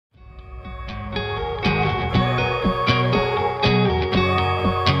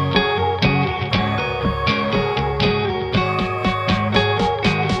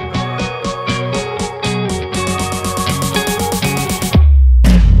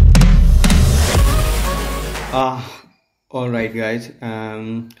Uh, all right, guys.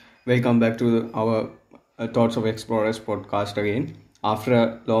 Welcome back to our Thoughts of Explorers podcast again. After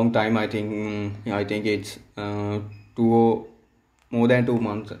a long time, I think it's more than 2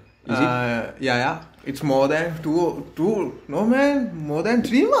 months. Is it Yeah. It's more than no man, more than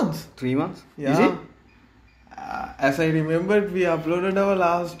 3 months. 3 months? Yeah. Is it? As I remembered, we uploaded our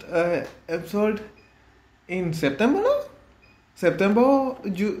last episode in September, no?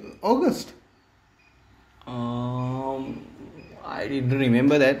 August. I didn't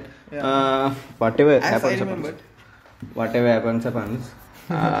remember that. Yeah. Whatever As I happens, remembered. whatever happens.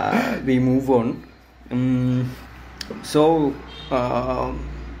 We move on. So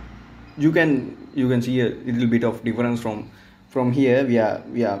you can see a little bit of difference from here. We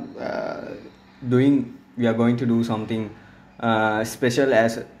are going to do something special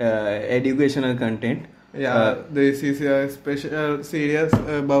as educational content. This is a special series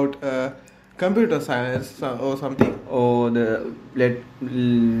about computer science or something. Or the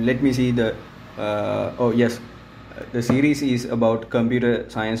let me see the oh yes, the series is about computer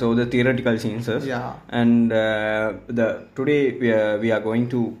science or the theoretical sciences. Yeah. And the today we are going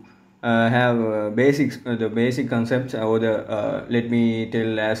to have the basic concepts or the let me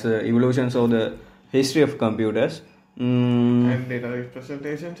tell as evolutions of the history of computers. And data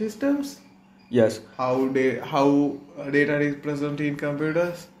representation systems. Yes. How data is present in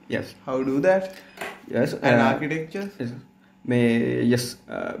computers. Yes. How do that? Yes. And architectures. Yes.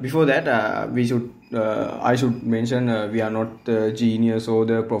 Before that, I should mention we are not the genius or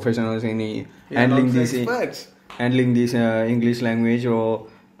the professionals in handling this handling this English language, or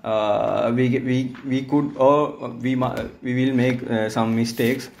we could, or we will make some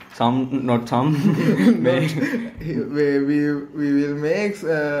mistakes. Some, not some. we will make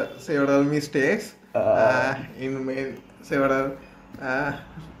several mistakes in several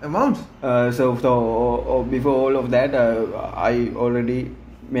amounts. So before all of that, I already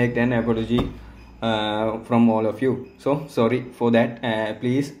make an apology from all of you. So sorry for that.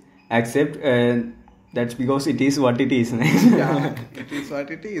 Please accept. That's because it is what it is. Yeah, it is what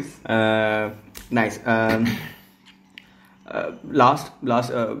it is. Nice. Last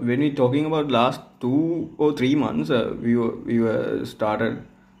when we talking about last 2 or 3 months, we were started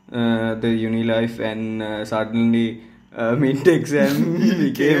the uni life, and suddenly mid exam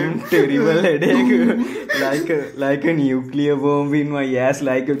became terrible headache, like a nuclear bomb in my ass,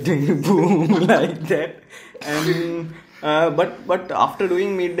 like a boom, like that. And but after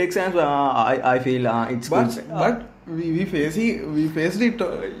doing mid exams, I feel it's good. But we faced it.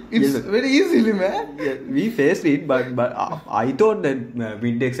 It's Yes, very easily, man. Yeah, we faced it, but I thought that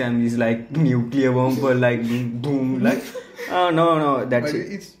mid exam is like nuclear bomb, or like boom, like no, that's But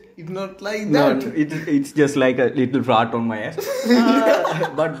it. it's not like No, that. it's just like a little fart on my ass.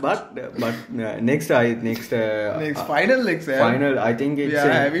 But next Final exam. final, I think we it's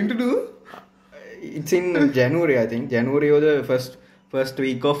are having to do. it's in January. I think January or the first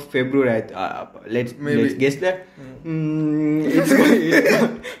week of February. Let's guess that.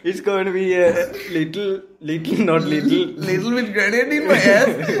 It's going to be a little, not little. Little bit grenade in my ass.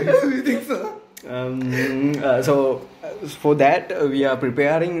 You think so? So for that, we are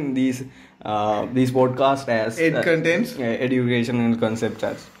preparing these podcasts as It contains educational concepts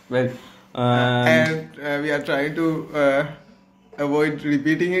as well. and we are trying to avoid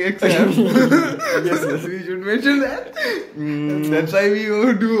repeating exams. Yes. We should mention that. That's why we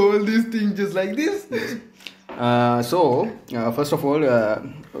do all these things just like this. So first of all,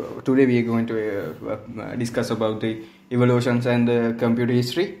 today we are going to discuss about the evolutions and the computer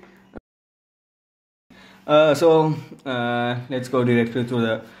history. So let's go directly to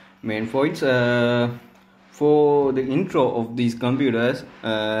the main points. For the intro of these computers,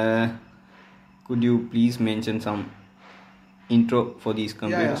 could you please mention some intro for these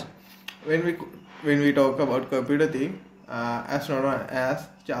computers? Yeah. When we talk about computer thing, astronomer as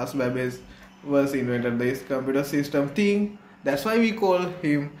Charles Babbage was invented this computer system thing. That's why we call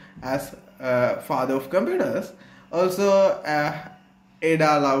him as father of computers. Also,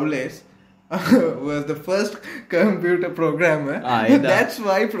 Ada Lovelace was the first computer programmer. That's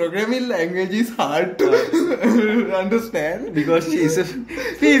why programming language is hard to understand. Because she is a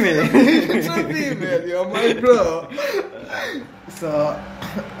female. It's a female, you're my bro. So,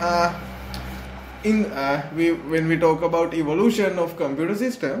 when we talk about evolution of computer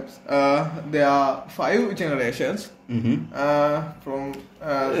systems, there are 5 generations. From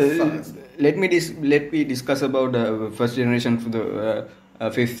let me discuss about the first generation for the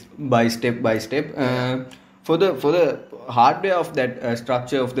fifth by step. For the hardware of that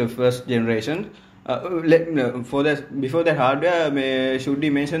structure of the first generation, before that hardware, should we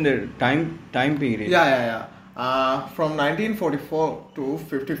mention the time period? Yeah. From 1944 to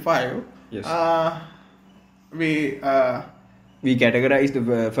 55, Yes. we We categorize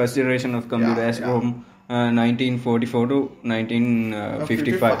the first generation of computer as from 1944 to 1955.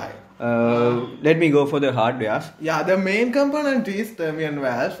 55. Let me go for the hardware. the main component is Thermion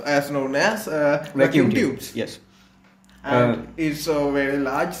valves, as known as vacuum tubes. Yes. And it's a very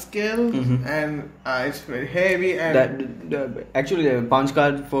large scale, and it's very heavy. And Actually, the punch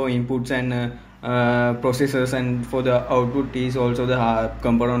card for inputs and processors, and for the output is also the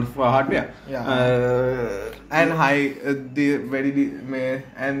component for hardware. And high,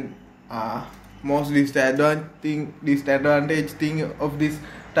 and most disadvantage thing of this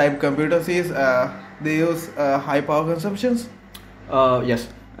type computers is they use high power consumptions. Yes.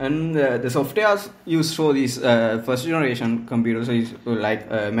 And the softwares used for these first generation computers is like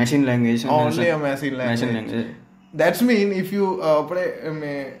machine language. Only a machine language. That's mean if you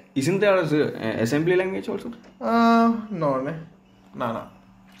play. Isn't there assembly language also? No.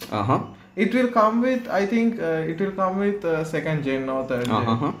 It will come with, I think, second gen or third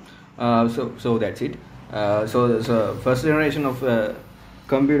gen. So that's it. So first generation of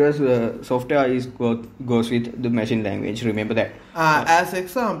computers software is goes with the machine language. Remember that. As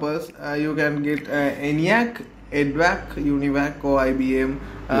examples, you can get ENIAC, EDVAC, UNIVAC, or IBM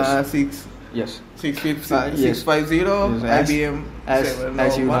 650, IBM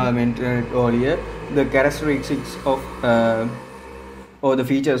as you mentioned earlier, the characteristics of or the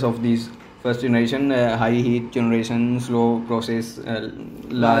features of these first generation: high heat generation, slow process,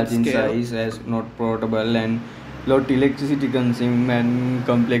 large in size, as not portable, and lot electricity consume, and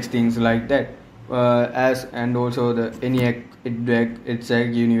complex things like that. And also the ENIAC, EDVAC,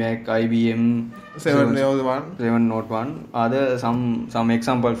 EDSAC, UNIVAC, IBM 701 are the some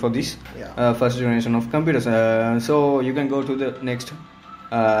example for this first generation of computers. So you can go to the next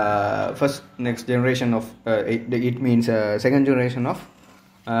generation of it means second generation of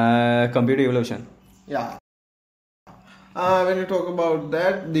computer evolution. When you talk about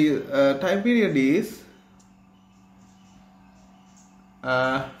that, the time period is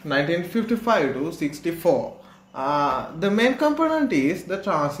 1955 to 64. The main component is the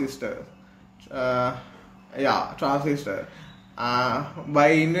transistor. Transistor. By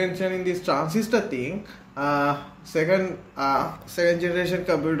invention in this transistor thing, second generation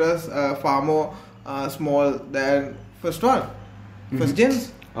computers far more small than first one. First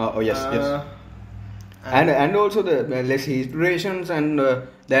gens. Yes. And also the less iterations and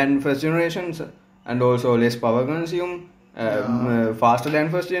than first generations, and also less power consume. Faster than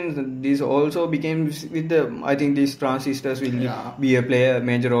first gen. This also became with the, I think these transistors will play a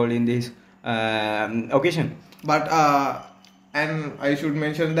major role in this occasion. But and I should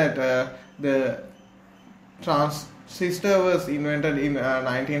mention that the transistor was invented in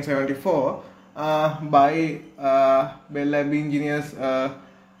 1974 by Bell Lab engineers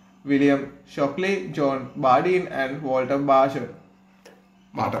William Shockley, John Bardeen, and Walter Barton.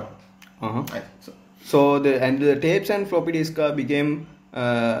 So the tapes and floppy disk became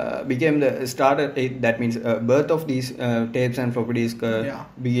the starter. That means birth of these tapes and floppy disk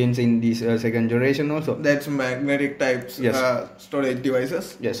begins in this second generation also. That's magnetic types storage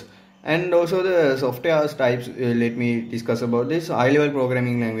devices. Yes. And also the software types. Let me discuss about this. High level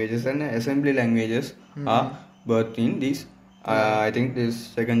programming languages and assembly languages are birthed in these. I think this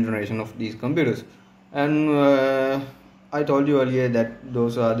second generation of these computers. And I told you earlier that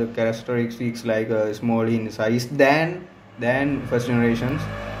those are the characteristics, like small in size than first generations,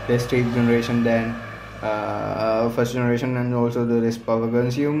 less state generation than first generation, and also the less power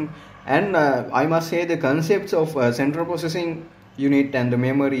consume. And I must say the concepts of central processing unit and the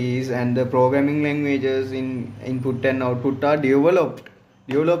memories and the programming languages in input and output are developed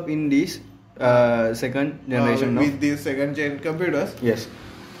in this second generation with these second gen computers. Yes.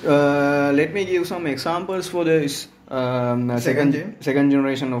 Let me give some examples for this second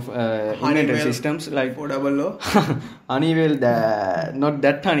generation of invented systems, like Honeywell. Honeywell, not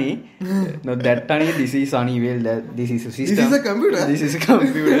that honey. This is Honeywell. This is a system. This is a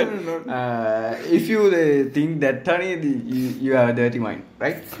computer. If you think that honey, you have a dirty mind,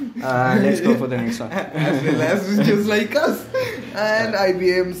 right? Let's go for the next one. As well as just like us. And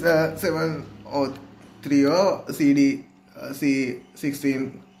IBM's 703 CD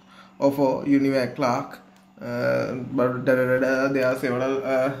C16 of UNIVAC Clark. But there are several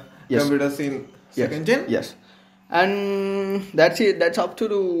computers in second gen. Yes, and that's it. That's up to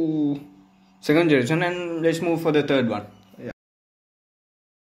the second generation, and let's move for the third one.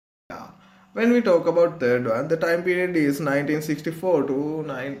 When we talk about third one, the time period is 1964 to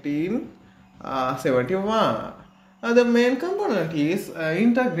 1971. The main component is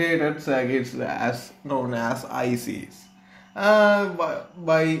integrated circuits as known as ICs.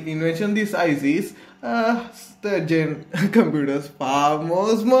 By invention these ICs, the gen computers far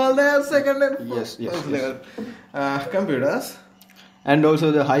more small than second and Yes, yes, first yes. level computers. And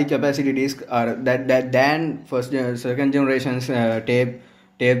also the high capacity disk are that than second generations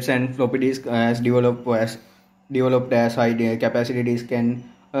tapes and floppy disk developed as high capacity disk, and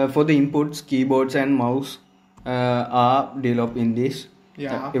for the inputs keyboards and mouse are developed in this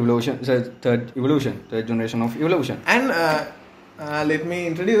Yeah. third generation of evolution. And let me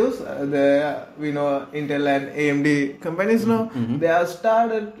introduce we know Intel and AMD companies now. They are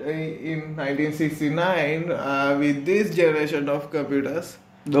started in 1969 with this generation of computers.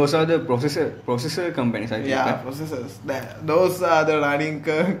 Those are the processor companies, I think. Yeah, right? processors. Those are the running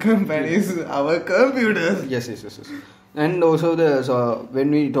companies, our computers. Yes, yes, yes, yes. And also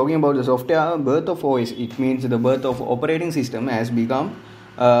when we talking about the software birth of OS, it means the birth of operating system has become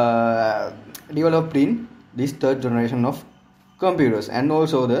developed in this third generation of computers, and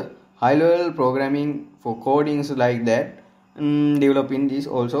also the high level programming for codings like that developed in this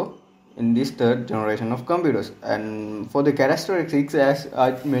also in this third generation of computers. And for the characteristics, as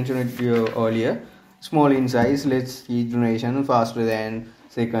I mentioned it to you earlier, small in size, less heat generation, faster than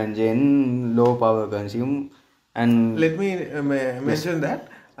second gen, low power consume, and Let me mention that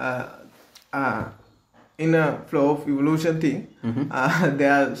in a flow of evolution thing, they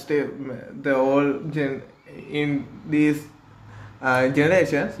are still the old in these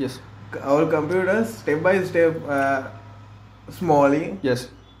generations. yes, Our computers step by step, smalling, yes,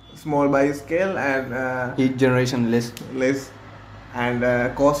 small by scale, and heat generation less, and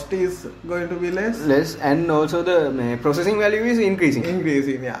cost is going to be less. and also the processing value is increasing.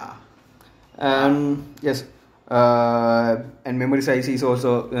 Increasing, yeah. Yes, and memory size is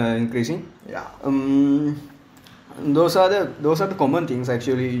also increasing. Yeah. Those are the common things.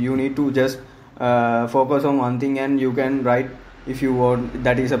 Actually, you need to just focus on one thing, and you can write if you want.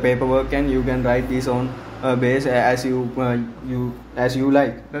 That is a paperwork, and you can write this on base as you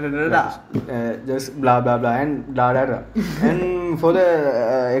like. Da, da, da, da. Just blah blah blah and blah blah blah. And for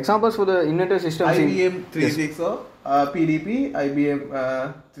the examples for the inventor systems, IBM 360, PDP, IBM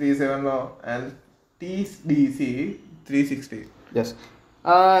 370, and TDC 360. Yes.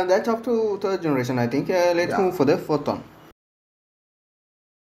 That's up to third generation, I think. Let's move for the fourth one.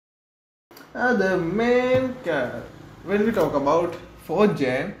 The main when we talk about 4th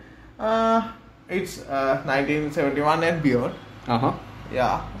gen, it's 1971 and beyond. Uh-huh.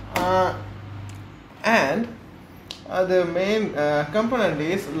 Yeah. And the main component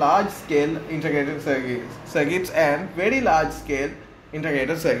is large scale integrated circuits and very large scale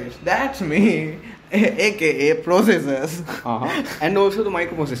integrated circuits. That's me, aka processors. Uh-huh. And also the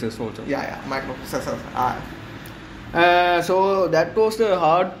microprocessors also. Yeah, microprocessors. So that was the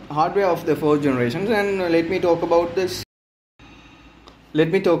hardware of the fourth generations, and let me talk about this. Let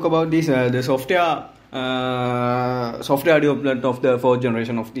me talk about this the software development of the fourth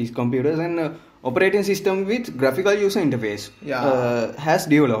generation of these computers, and operating system with graphical user interface has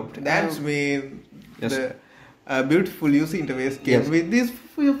developed. That's mean yes. the beautiful user interface came with this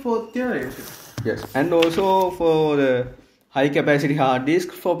fourth generation. Yes, and also for the high capacity hard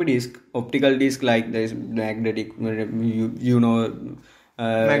disk, floppy disk, optical disk like this magnetic,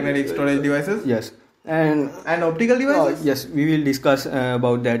 Magnetic storage devices. Yes, and optical devices. yes, we will discuss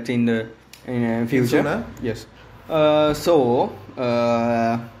about that in the future. Sooner. Yes. So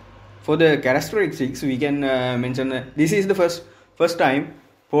for the characteristics, we can mention this is the first time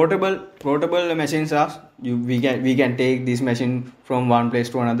portable machines are we can take this machine from one place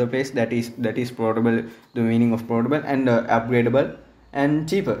to another place. That is portable. The meaning of portable, and upgradable and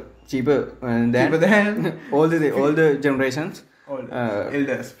cheaper than all the generations.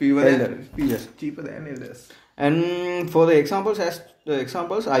 Elders, yes. cheaper than elders. And for the examples,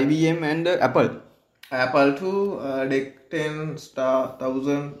 IBM and Apple. Apple 2, DEC 10, Star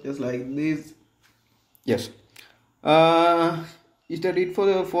 1000, just like this. Yes. Is that it for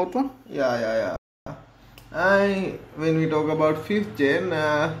the fourth one? Yeah. When we talk about 5th gen,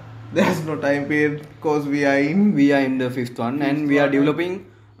 there's no time period because we are in the fifth one, and we are developing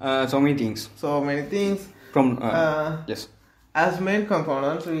so many things. From yes. As main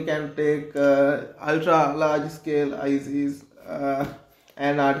components, we can take ultra large scale ICs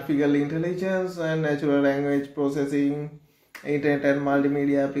and artificial intelligence and natural language processing, internet and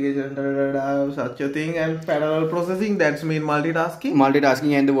multimedia application, such a thing, and parallel processing. That's mean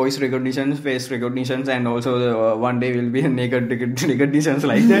multitasking And the voice recognition, face recognitions, and also the, one day will be naked recognitions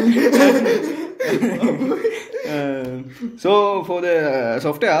like that. So for the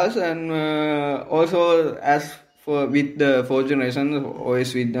softwares, and also as with the fourth generation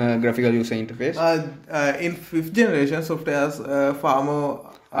OS with graphical user interface. In fifth generation, software is far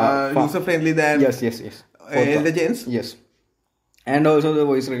more Far- user friendly than Yes. elder gens. Yes. And also the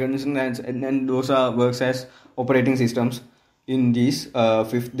voice recognition and those are works as operating systems in this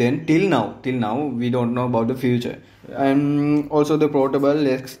fifth. Then till now we don't know about the future. And also the portable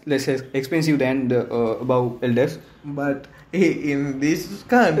less expensive than the above elders. But in this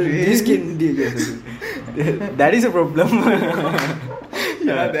country, Yes. That is a problem.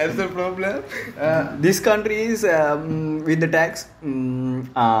 yeah, that's the problem. This country is with the tax.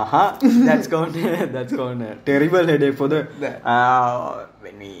 That's gone. That's gone. Terrible headache for the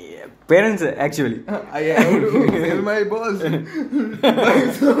when we parents actually. I have to tell my boss.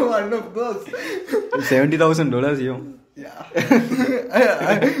 One of those. $70,000, you. Yeah,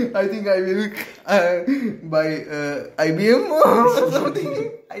 I think I will buy IBM or something.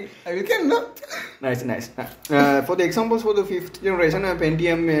 I will cannot. Nice. For the examples for the fifth generation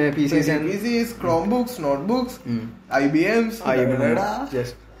Pentium PCs and PCs, Chromebooks, notebooks, IBMs,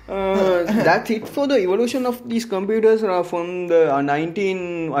 yes. That's it for the evolution of these computers from the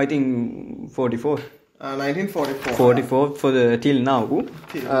 1944. 1944. 44 for the till now.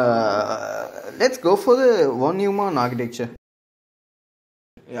 Let's go for the von Neumann architecture.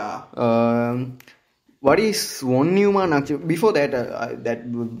 Yeah. What is von Neumann architecture? Before that,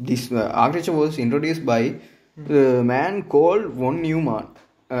 this architecture was introduced by the man called von Neumann.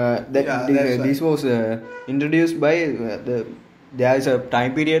 This was introduced by there is a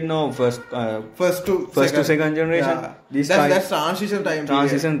time period now first to second generation. Yeah. That's transition time.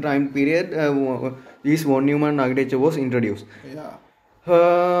 Time period. This von Neumann architecture was introduced. Yeah.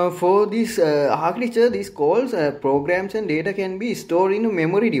 For this architecture, these calls, programs and data can be stored in a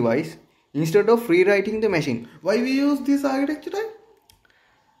memory device instead of rewriting the machine. Why we use this architecture type?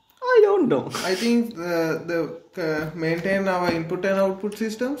 I don't know. I think maintain our input and output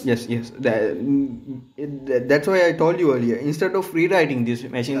systems. Yes. That's why I told you earlier. Instead of rewriting this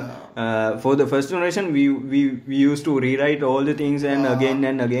machine, for the first generation, we used to rewrite all the things and again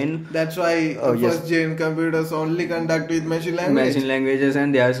and again. That's why first gen computers only conduct with machine languages,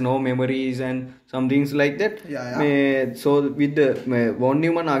 and there's no memories and some things like that. Yeah. So with the von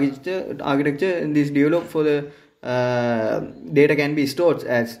Neumann architecture, this developed for the data can be stored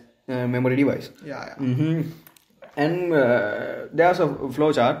as memory device. Yeah. Mm-hmm. And there's a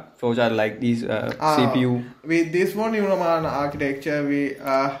flowchart like this CPU. With this von Neumann architecture,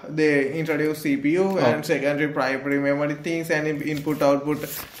 they introduce CPU and secondary primary memory things and input output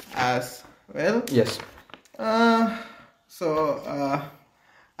as well. Yes. So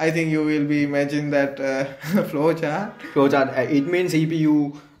I think you will be imagining that flowchart. It means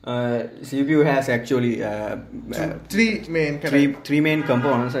CPU has actually three main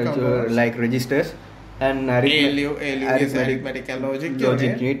components. Like registers and ALU is arithmetic and logic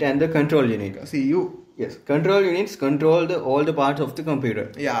unit and the control unit. CU. Yes, control units control all the parts of the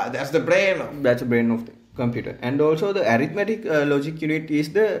computer. Yeah, that's the brain. That's the brain of the computer. And also the arithmetic logic unit is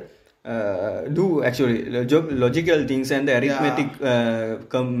the logical things, and the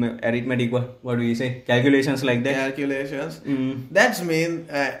arithmetic what do you say, calculations like that. Calculations. That's mean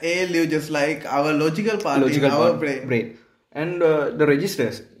ALU just like our logical part in our brain. And the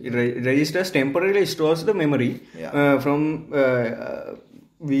registers temporarily stores the memory from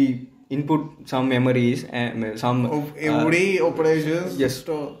we input some memories and some of every operations. Yes.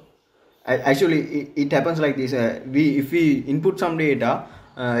 Store. Actually it happens like this. If we input some data,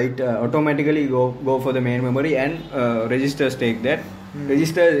 it automatically go for the main memory, and registers take that.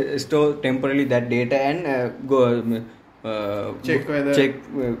 Register store temporarily that data and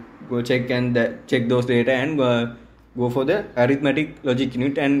check those data and go for the arithmetic logic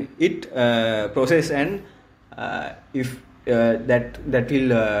unit, and it process, and if that will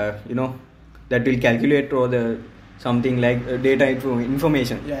calculate or the something like data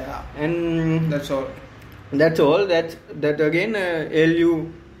information. Yeah. And that's all. That again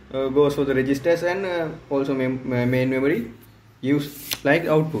ALU goes for the registers, and also main memory use like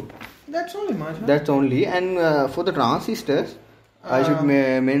output. That's only much. That's only. And for the transistors, I should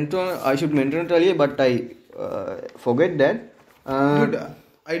mention it earlier, but I forget that. Dude,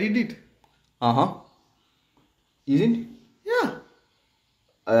 I did it. Isn't it? Yeah.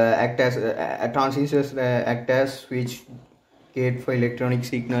 Transistors act as switch gate for electronic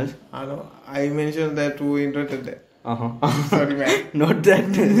signals. I know. I mentioned that to internet. Sorry, man. Not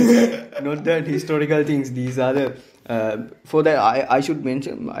that historical things. These are the for that I should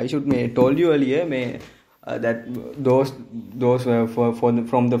mention. I should told you earlier that those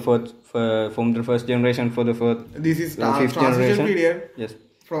from the first generation for the this is fifth transition generation period. Yes.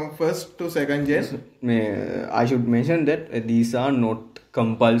 from first to second gen. I should mention that these are not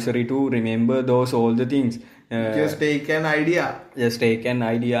compulsory to remember those all the things. Just take an idea. Just take an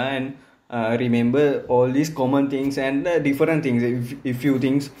idea and remember all these common things and different things. If you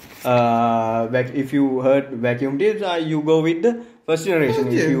things, if you heard vacuum tubes, you go with the first generation.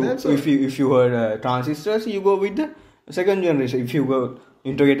 If you heard transistors, you go with the second generation. If you go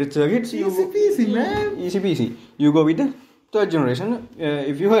integrated circuits, you easy peasy, man. Easy peasy. You go with the third generation.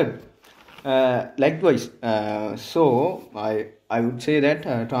 If you heard. Likewise, so I would say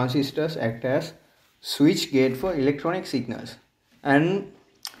that transistors act as switch gate for electronic signals, and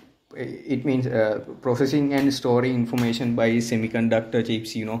it means processing and storing information by semiconductor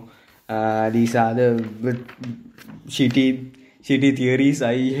chips. These are the shitty theories.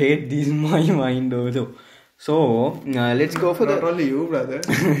 I hate these in my mind also. So let's go for not only you, brother.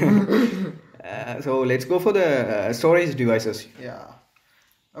 So let's go for the storage devices. Yeah.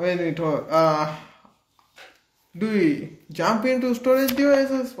 When we talk, do we jump into storage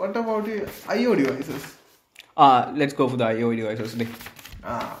devices? What about I/O devices? Let's go for the I/O devices.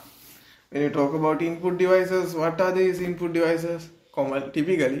 When you talk about input devices, what are these input devices?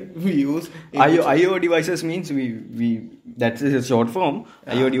 Typically, we use I/O devices means we that's a short form.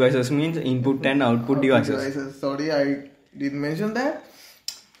 Yeah. I/O devices means input and output devices. Sorry, I didn't mention that.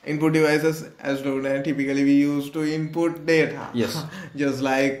 Input devices, as known, typically we use to input data. Yes. Just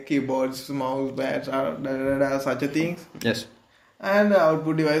like keyboards, mouse pads, such a things. Yes. And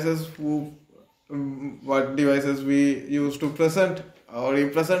output devices, what devices we use to present or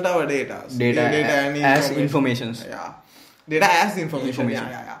represent our data. Data and as information. Yeah. Data as information.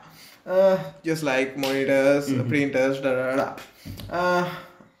 Yeah. Just like monitors, printers,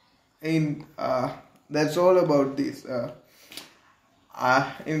 that's all about this.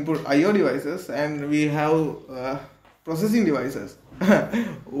 Input I/O devices, and we have processing devices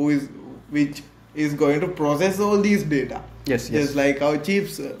which is going to process all these data. Yes. Just like our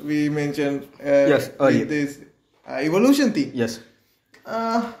chips we mentioned earlier. This evolution thing. Yes.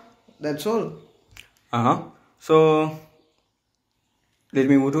 That's all. So let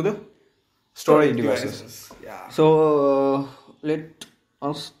me move to the storage devices. Yeah. So let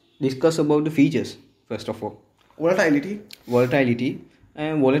us discuss about the features first of all. Volatility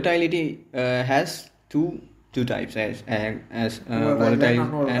has two types as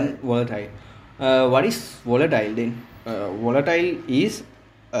volatile and volatile. What is volatile then? Volatile is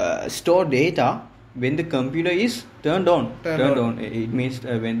store data when the computer is turned on. It means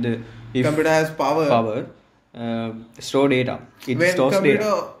when the computer has power. Store data. When stores computer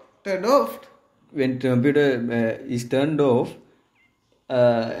data. Turned off. When computer is turned off.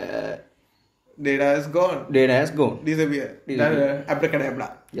 Data has gone. Disappear.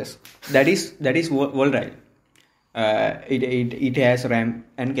 Abracadabra. Yes. That is volatile. It has RAM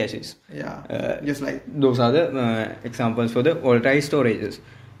and caches. Yeah. Just like those are the examples for the volatile storages.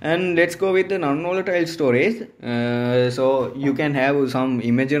 And let's go with the non-volatile storage. So you can have some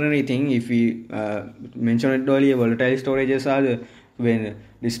imaginary thing. If we mentioned it earlier, volatile storages are when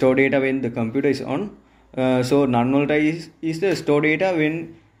the store data when the computer is on. So non-volatile is the store data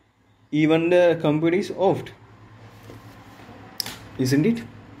when even the computer is off, isn't it?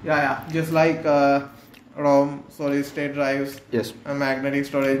 Yeah. Just like ROM, solid state drives. Yes. Magnetic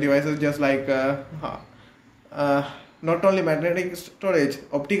storage devices, just like not only magnetic storage,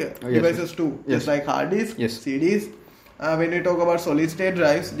 optical devices too. Yes. Just like hard disks, yes. CDs. When we talk about solid state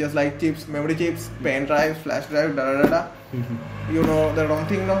drives, just like chips, memory chips, pen drives, flash drive, Mm-hmm. You know the wrong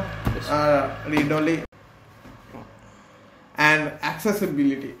thing now. Yes. Read only. And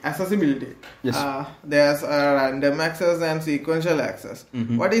accessibility. Yes. There's random access and sequential access.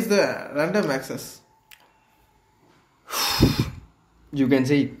 Mm-hmm. What is the random access? You can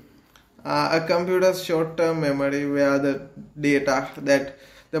say a computer's short-term memory where the data that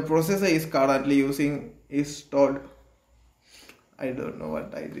the processor is currently using is stored. I don't know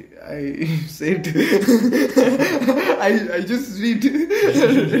what I did. I said. I just read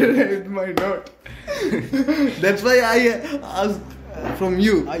my note. That's why I asked from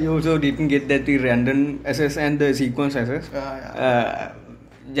you. I also didn't get that the random access and the sequence access.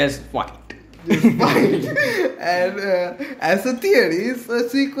 Just fine. And as a theory, a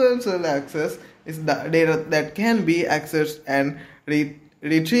sequential access is the data that can be accessed and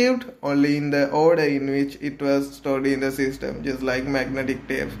retrieved only in the order in which it was stored in the system, just like magnetic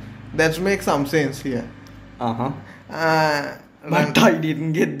tapes. That makes some sense here. But I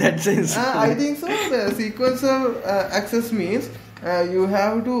didn't get that sense. I think so. The sequential access means you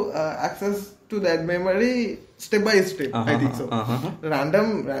have to access to that memory step by step. I think so.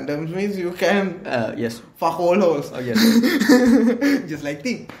 Random means you can yes. fuck all holes. Yes. Just like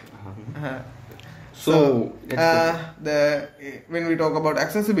thing. So when we talk about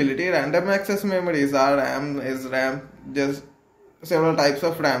accessibility, random access memories are RAM, SRAM, just several types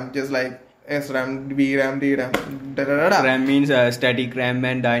of RAM, just like SRAM, VRAM, DRAM, da da da da. RAM means static RAM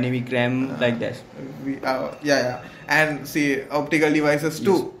and dynamic RAM, like that. And see optical devices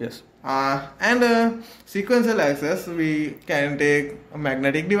too. Yes. And sequential access, we can take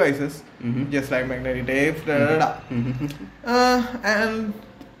magnetic devices, just like magnetic tape, da da da. And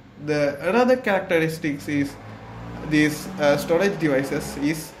the another characteristics is these storage devices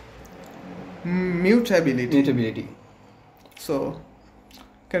is mutability. So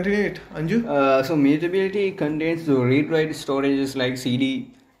continue it, Anju. So mutability contains the read-write storages like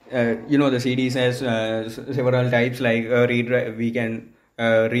CD. The CDs has several types like read. We can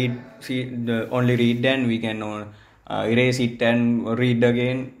only read, then we can erase it and read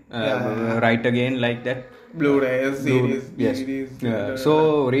again, write again, like that. Blu-rays, CDs, yes. DVDs.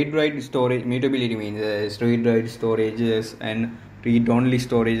 So read-write storage mutability means read-write storages and read-only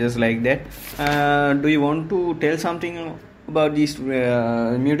storages, like that. Do you want to tell something about this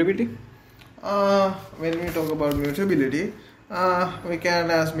mutability? When we talk about mutability, we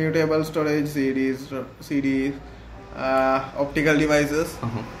can as mutable storage CDs, optical devices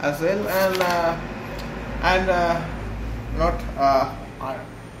as well, and not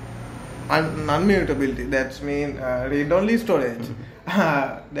non-mutability. That's mean read-only storage.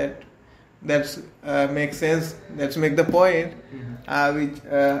 That's makes sense. Let's make the point which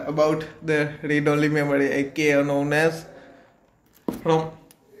about the read-only memory, aka known as ROM.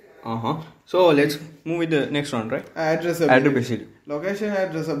 So let's move with the next one, right? Addressability. Location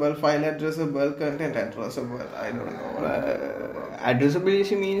addressable, file addressable, content addressable. I don't know.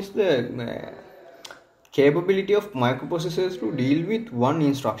 Addressability means the capability of microprocessors to deal with one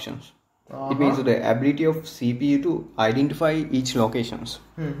instructions. It means the ability of CPU to identify each locations.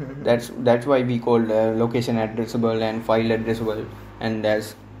 That's why we call location addressable and file addressable, and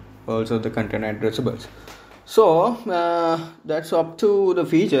that's also the content addressables. So that's up to the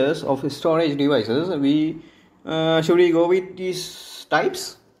features of storage devices. Should we go with these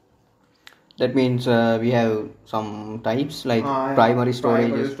types? That means we have some types like primary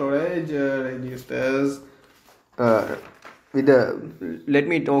storage, registers. Let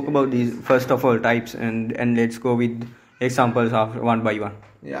me talk about these first of all types, and let's go with examples of one by one.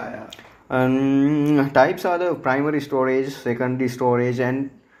 Types are the primary storage, secondary storage, and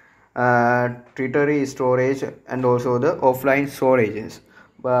tertiary storage, and also the offline storages.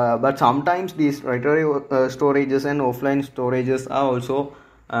 But sometimes these tertiary storages and offline storages are also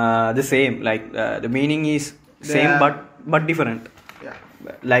the same. Like the meaning is same but different. Yeah.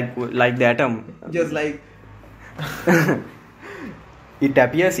 Like the atom. Just like it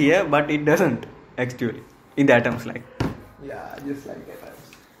appears here, but it doesn't actually in the atoms, like. Yeah, just like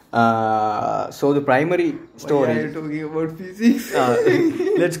atoms. So the primary storage. Why are you talking about physics?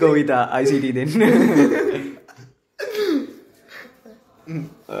 Let's go with ICT then.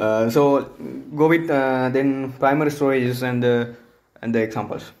 So go with then primary storages and the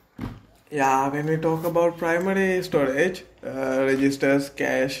examples. Yeah, when we talk about primary storage, registers,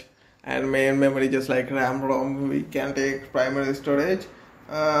 cache, and main memory, just like RAM, ROM, we can take primary storage.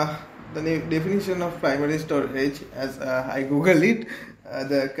 The definition of primary storage, as I googled it,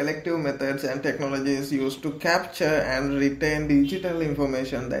 the collective methods and technologies used to capture and retain digital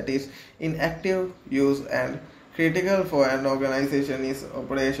information that is in active use and critical for an organization's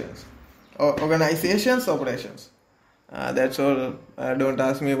operations. That's all. Don't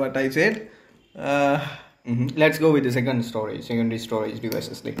ask me what I said. Let's go with the secondary storage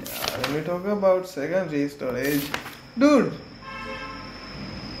devices. When we talk about secondary storage, dude,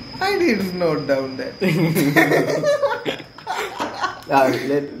 I didn't note down that.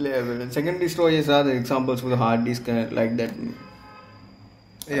 Secondary storages are the examples for the hard disk, like that.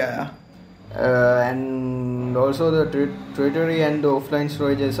 Yeah. And also the tertiary and the offline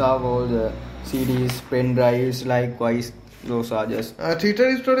storages are all the CDs, pen drives, likewise. Those are just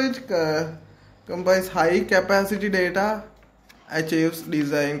tertiary storage combines high capacity data, achieves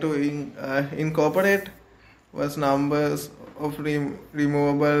designed to incorporate vast numbers of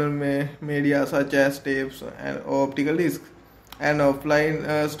removable media such as tapes and optical discs. And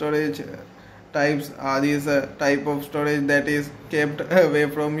offline storage types are these type of storage that is kept away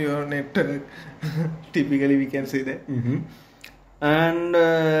from your network. Typically, we can say that. And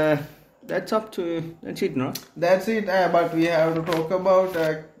that's it, no? That's it. But we have to talk about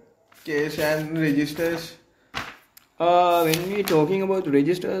cache and registers. When we're talking about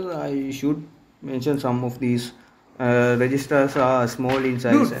registers, I should mention some of these. Registers are small in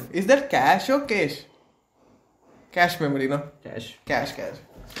size. Dude, and is that cache or cache? Cache memory, no? cache. Cache.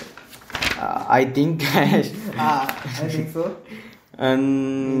 I think cache. I think so.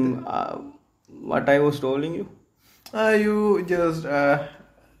 And what I was telling you? You just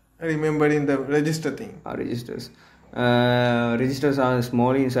remembering the register thing. Registers. Registers are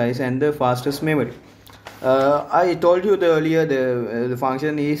small in size and the fastest memory. I told you earlier the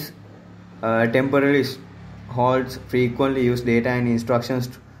function is temporarily holds frequently used data and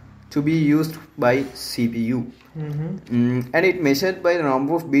instructions to be used by CPU. And it measured by the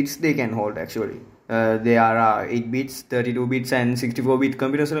number of bits they can hold actually. There are 8 bits, 32 bits and 64 bit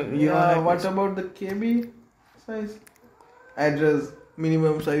computers. What about the KB size? Address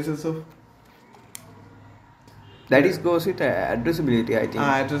minimum sizes of that is goes with addressability, I think.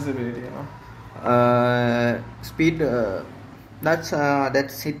 addressability, yeah. Speed, that's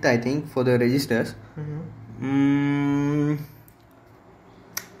it, I think, for the registers.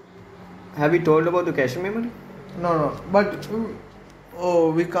 Have you told about the cache memory? No, but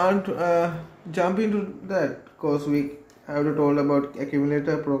we can't jump into that because we have to talk about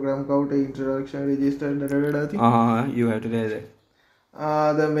accumulator, program counter, introduction register, thing. You have to tell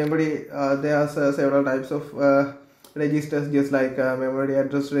that. The memory, there are several types of registers, just like memory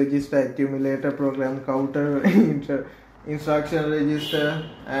address register, accumulator, program counter, instruction register,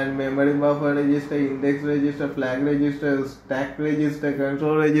 and memory buffer register, index register, flag register, stack register,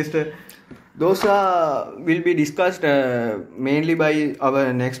 control register. Those will be discussed mainly by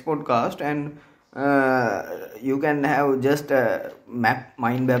our next podcast, and you can have just a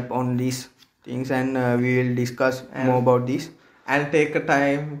mind map on these things, and we will discuss more about this. And take a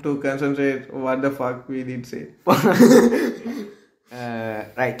time to concentrate what the fuck we did say.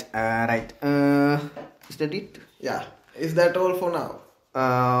 Right. Is that it? Yeah. Is that all for now?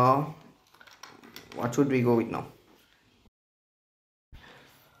 What should we go with now?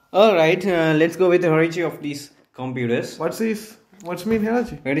 Alright, let's go with the hierarchy of these computers. What's mean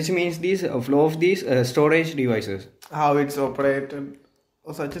hierarchy? Hierarchy means these flow of these storage devices. How it's operated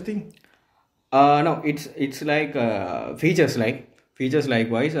or such a thing? No, it's like features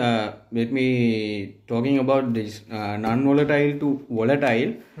likewise. Let me talking about this non-volatile to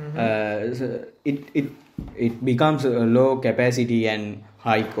volatile. So it becomes low capacity and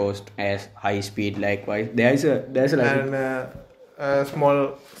high cost as high speed. Likewise, there's a and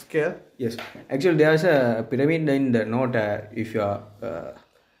small scale. Yes, actually there's a pyramid in the note. If you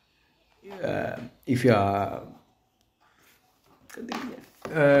are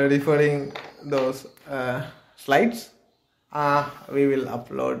referring those slides, we will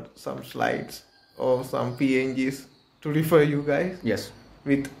upload some slides or some PNGs to refer you guys. Yes,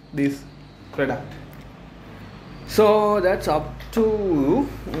 with this product. So that's up to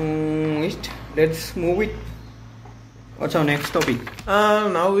it. Let's move it. What's our next topic?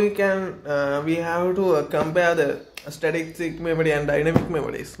 Now we have to compare the static memory and dynamic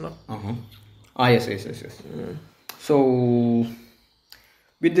memories, no? Yes. So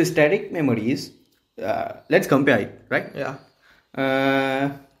with the static memories, let's compare it, right? Yeah.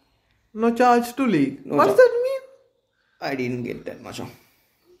 No charge to leak. What's that mean? I didn't get that much.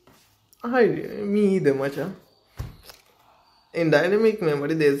 Me either much. In dynamic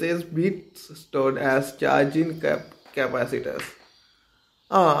memory, there says bits stored as charge in capacitors.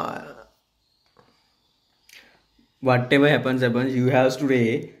 Whatever happens. You have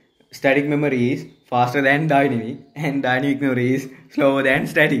today static memory is faster than dynamic, and dynamic memory is slower than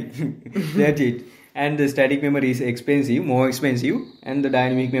static. That's it. And the static memory is more expensive, and the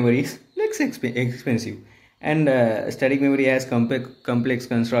dynamic memory is less expensive. And static memory has complex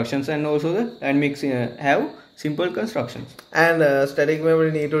constructions, and also the dynamics have simple constructions. And static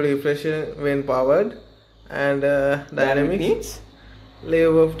memory need to refresh when powered, and dynamic needs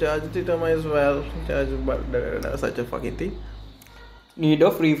level of charge determines charge, such a fucking thing. Need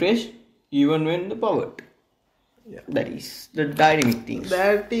of refresh even when the powered. Yeah. That is the dynamic things.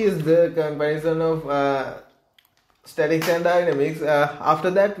 That is the comparison of statics and dynamics.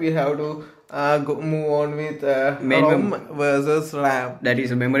 After that, we have to move on with ROM versus RAM. That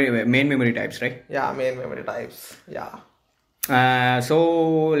is main memory types, right? Yeah, main memory types. Yeah.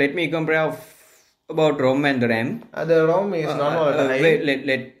 So let me compare about ROM and the RAM. The ROM is non-volatile.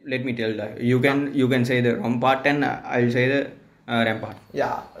 Let me tell that. You can say the ROM part, and I'll say the RAM part.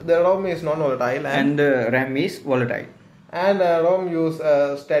 Yeah, the ROM is non-volatile and the RAM is volatile. And ROM use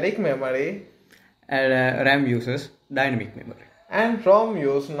static memory. And RAM uses dynamic memory. And ROM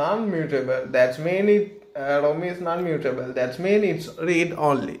use non-mutable. That's mean ROM is non-mutable. That's mean it's read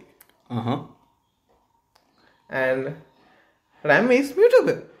only. And RAM is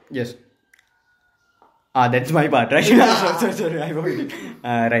mutable. Yes. That's my part, right? Sorry, I forgot it.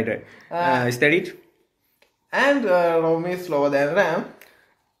 Right. Is that it? And ROM is slower than RAM.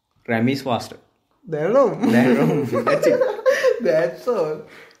 RAM is faster. Then ROM. That's it. That's all.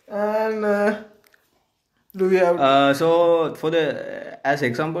 And do we have? So for the as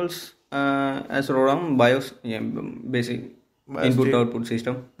examples, as ROM, BIOS, basic input output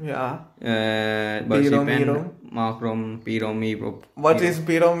system. Yeah. BIOS, EROM. MAC-ROM, PROM, EEPROM. What is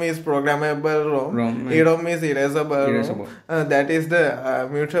PROM is programmable ROM. EROM is erasable ROM. That is the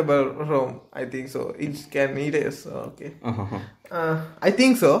mutable ROM. I think so. It can erase. Okay. I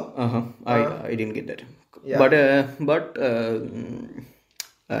think so. I didn't get that. Yeah. But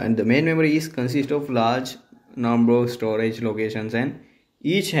and the main memory is consist of large number of storage locations, and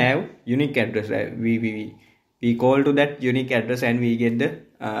each have unique address. We call to that unique address, and we get the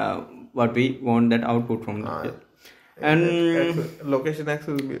what we want that output from and location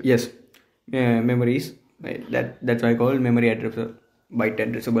accessibility. Yes, memories. That's why I call memory address byte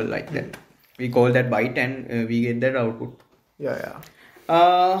addressable like that. We call that byte, and we get that output. Yeah.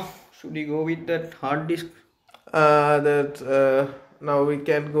 Should we go with that hard disk? Now we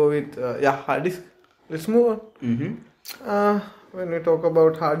can go with hard disk. Let's move on. When we talk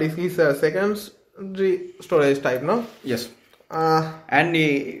about hard disk, is a secondary storage type, no? Yes. And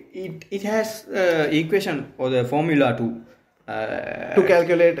it has equation or the formula to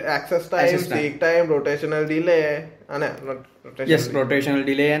calculate access time, seek time, rotational delay. Not rotational. Yes, rotational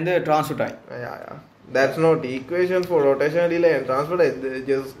delay and the transfer time. Yeah. That's not the equation for rotational delay and transfer time. They're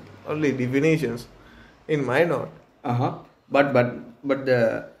just only definitions in my note. But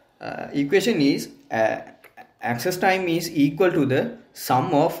the equation is access time is equal to the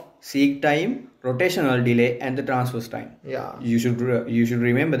sum of seek time, rotational delay, and the transfer time. Yeah. You should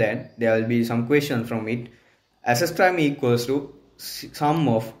remember that there will be some questions from it. Access time equals to sum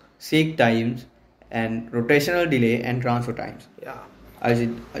of seek times and rotational delay and transfer times. Yeah.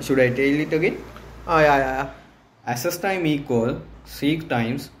 Should I tell it again? Yeah. Access time equal seek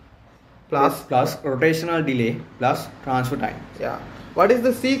times plus rotational delay plus transfer time. Yeah. What is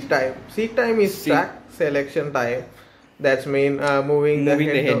the seek time? Seek time is track selection time. That's mean moving the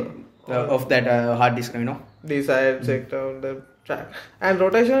head of that hard disk, desired sector on the track. And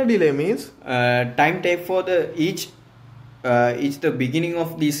rotational delay means time take for the each the beginning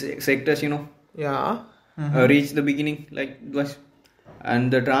of these sectors, Yeah. Reach the beginning like this.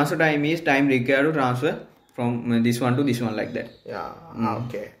 And the transfer time is time required to transfer from this one to this one like that. Yeah.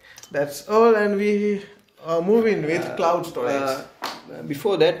 Okay. That's all, and we move in with cloud storage.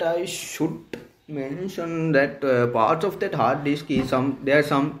 Before that, I should mention that parts of that hard disk is there are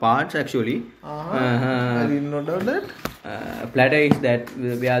some parts actually. I didn't know that. Platter is that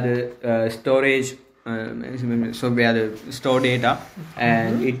where the storage. So where the store data,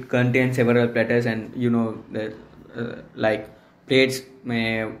 and it contains several platters, and the like plates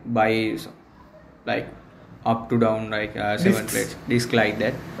may buy like up to down like 7 plates disk like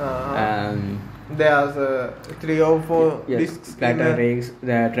that. There's 3 or 4 disks. Platter rigs,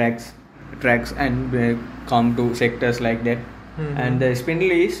 the tracks, and come to sectors like that. And the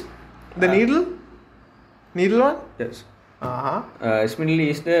spindle is the needle one. Yes. Spindle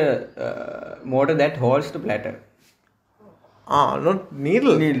is the motor that holds the platter. Not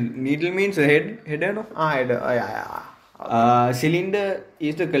needle. Needle means header, no? Yeah. Cylinder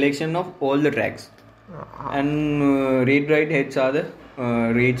is the collection of all the tracks. And read-write heads are the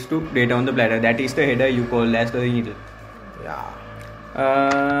reads to data on the platter. That is the header you call as the needle.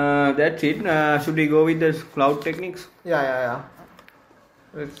 Yeah. That's it. Should we go with the cloud techniques? Yeah.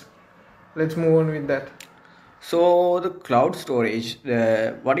 Let's move on with that. So the cloud storage.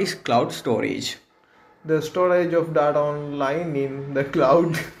 What is cloud storage? The storage of data online in the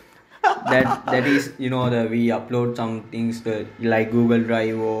cloud. that is we upload some things like Google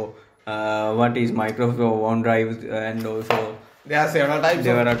Drive or what is Microsoft OneDrive, and also there are several types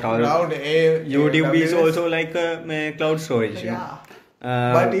of cloud. YouTube is also like a cloud storage. Yeah.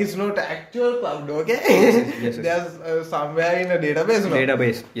 But it's not actual cloud, okay? Yes. There's somewhere in a database. No?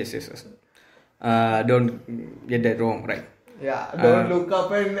 Database, yes. Don't get that wrong, right? Yeah, don't look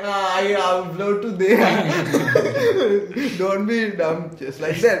up and I upload to there. Don't be dumb, just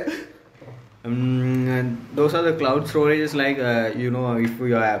like that. Those are the cloud storages like, if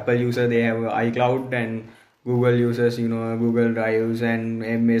you're an Apple user, they have iCloud, and Google users, Google Drives and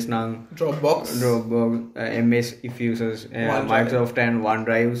MS now. Dropbox, MS if users, Microsoft and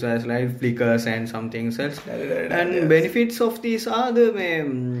OneDrive as like Flickrs and something else. And benefits of these are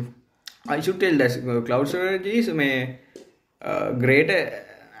the, I should tell that cloud storage is greater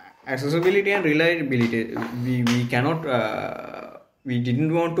accessibility and reliability. We cannot, we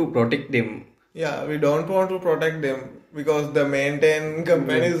didn't want to protect them Yeah, we don't want to protect them because the maintain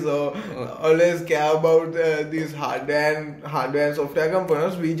companies always care about these hardware and software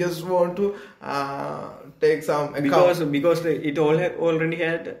components. We just want to take some account. Because it already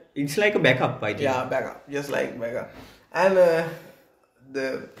had, it's like a backup, I think. Yeah, backup, just like backup, and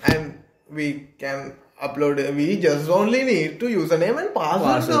and we can upload. We just only need to username and password.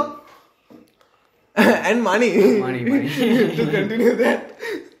 Password. And money. Money. To continue that.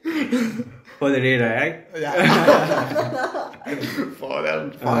 For the data, right? Yeah. For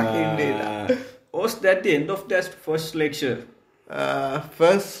the fucking data. Was that the end of that first lecture?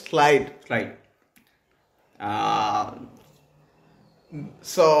 First slide. Slide.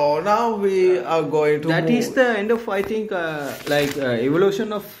 So now we are going to That move. is the end of, I think,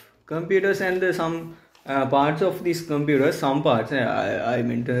 evolution of computers and some parts of these computers. Some parts I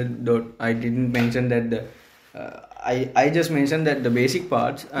mentioned. I didn't mention that I just mentioned that the basic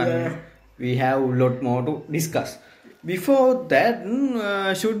parts, and we have a lot more to discuss. Before that,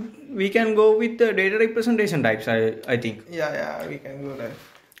 we can go with the data representation types. I think. Yeah, we can go there.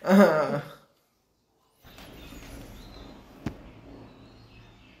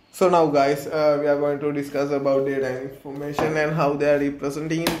 So now guys, we are going to discuss about data and information and how they are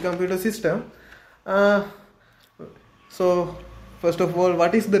representing in computer system. So first of all,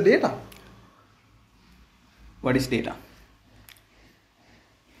 what is the data? What is data?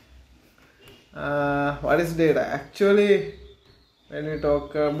 What is data? Actually, when we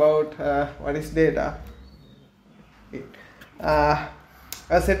talk about what is data, a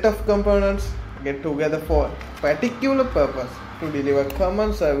set of components get together for particular purpose to deliver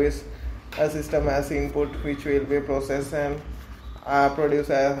common service. A system has input which will be processed and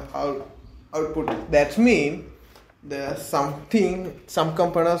produce as output. That means there some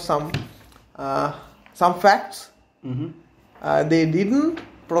components, some facts they didn't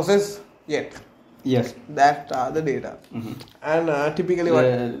process yet. Yes. That are the data. And typically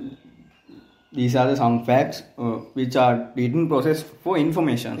these are some facts which are didn't processed for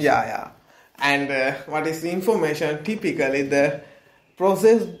information. Yeah. And what is the information? Typically the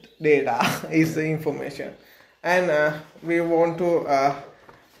processed data is the information. And we want to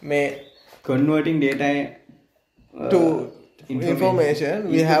make converting data to information.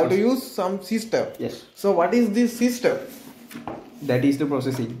 We have to use some system. Yes. So what is this system? That is the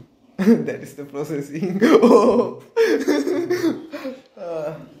processing. That is the processing. Oh.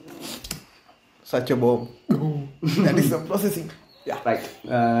 Such a bomb. That is the processing. Yeah. Right.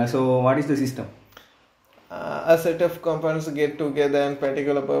 So what is the system? A set of components get together and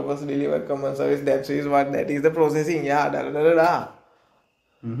particular purpose deliver common service. That is the processing. Yeah.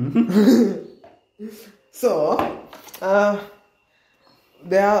 So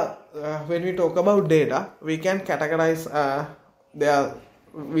there are, when we talk about data, we can categorize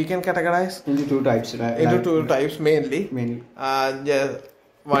Into two types, right? into two types mainly. Mainly.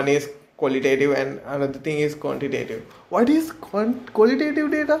 One is qualitative and another thing is quantitative. What is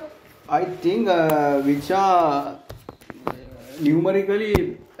qualitative data? I think which are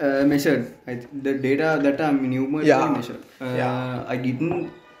numerically measured. The data that are numerically measured. I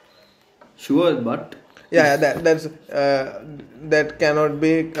didn't sure, but that cannot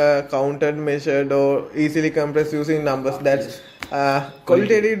be counted, measured, or easily compressed using numbers. That's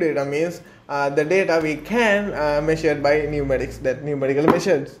qualitative data means the data we can measure by numerics. That numerically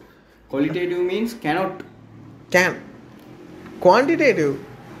measured. Qualitative means cannot. Can. Quantitative.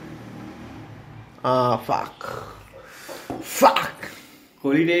 Fuck.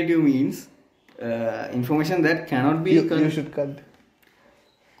 Qualitative means information that cannot be. You should cut.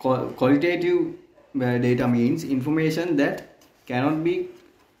 Qualitative data means information that cannot be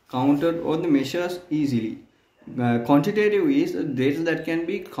counted or the measures easily. Quantitative is data that can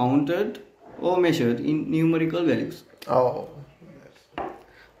be counted or measured in numerical values. Oh,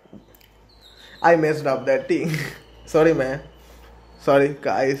 I messed up that thing. Sorry, man. Sorry,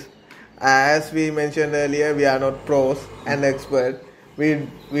 guys. As we mentioned earlier, we are not pros and experts. We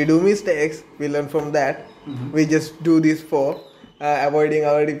do mistakes. We learn from that. We just do this for avoiding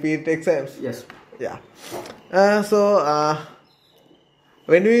our repeat exams. Yes. Yeah. So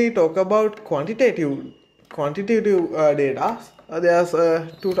when we talk about quantitative data, there's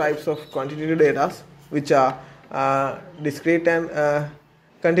two types of quantitative data, which are discrete and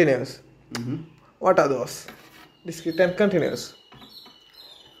continuous. What are those? Discrete and continuous.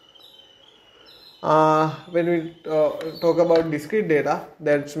 When we talk about discrete data,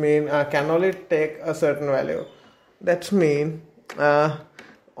 that means can only take a certain value. That means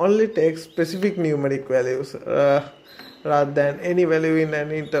only take specific numeric values rather than any value in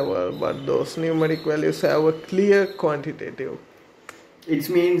an interval, but those numeric values have a clear quantitative. It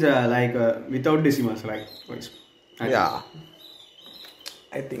means like without decimals, right? Voice. Yeah,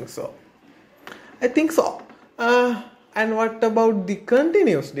 I think so. I think so. And what about the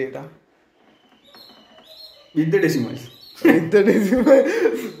continuous data? With the decimals. With the decimal.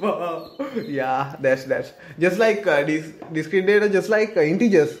 Wow. Yeah, that's just like discrete data, just like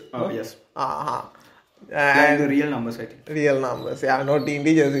integers. Oh, yes. Uh-huh. Like And the real numbers, I think. real numbers, yeah, not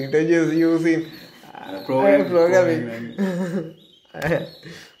integers. Integers used in programming.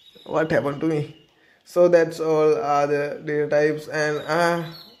 What happened to me? So that's all the data types, and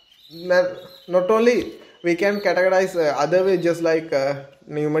not only we can categorize other way, just like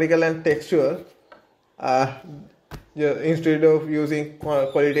numerical and textual. Instead of using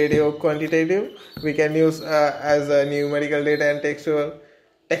qualitative or quantitative, we can use as numerical data and textual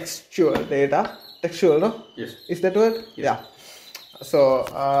data. Textual, no? Yes. Is that word? Yes. Yeah. So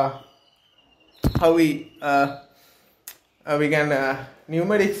how we can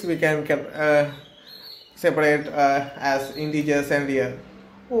numerics we can separate as integers and real.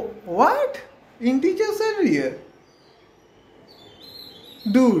 Oh, what? Integers and real?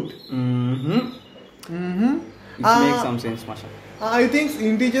 Dude. It makes some sense, Masha. I think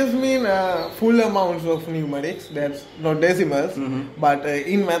integers mean full amounts of numerics. That's not decimals. But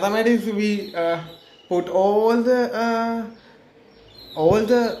in mathematics, we put all the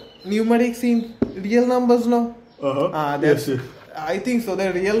numerics in real numbers. No. That's. Yes. I think so.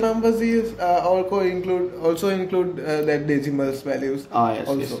 The real numbers is also include that decimals values. Yes,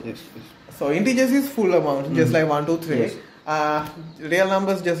 also. yes. So integers is full amount, just like 1, 2, 3. Yes. Real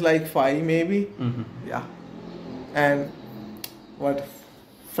numbers just like 5 maybe. Yeah. And what?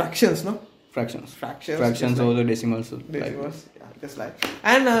 Fractions, no? Fractions. Fractions or the decimals. Decimals, yeah, just like.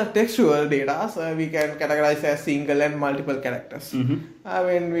 And textual data, we can categorize as single and multiple characters.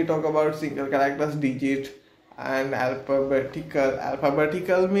 When we talk about single characters, digit and alphabetical.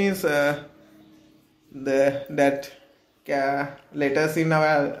 Alphabetical means letters in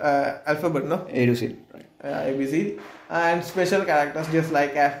our alphabet, no? A to Z, right? ABC. And special characters just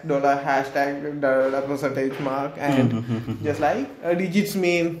like dollar, hashtag, dollar, percentage mark, and just like digits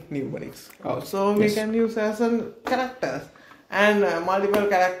mean numerics. Also, we can use as characters. And multiple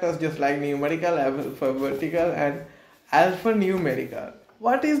characters just like numerical, alphabetical, and alphanumerical.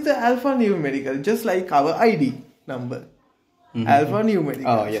 What is the alphanumerical? Just like our ID number. Alphanumerical.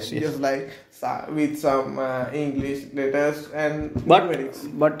 Oh, yes. Just like with some English letters and But numerics.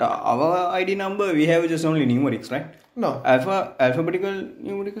 our ID number, we have just only numerics, right? No. Alphabetical,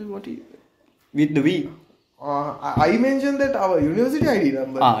 numerical, what is with the V? I mentioned that our university ID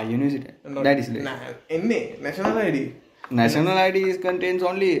number. University. Not That is it. NA, national ID. National ID contains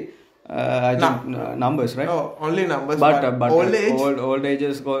only I think numbers, right? No, only numbers. But old age. old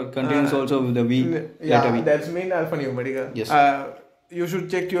ages contains also the V. Yeah, letter V. that's mean alphanumerical. Yes. You should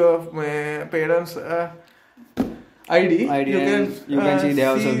check your parents' ID. You can see they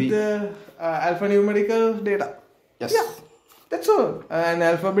also V. the alphanumerical data. Yes. Yeah, that's all. And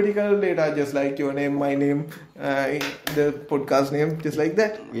alphabetical data, just like your name, my name, the podcast name, just like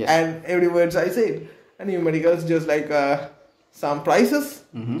that. Yes. And every words I said. And numericals, just like some prices,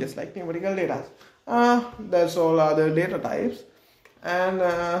 just like numerical data. That's all other data types. And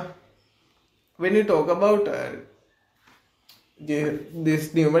when you talk about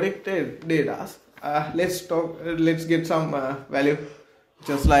this numeric data, let's get some value,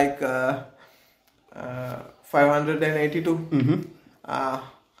 just like 582.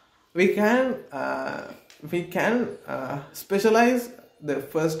 We can specialize the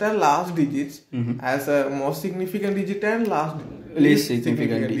first and last digits as a most significant digit and least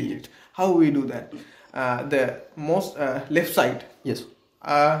significant digit. How we do that? The most left side. Yes.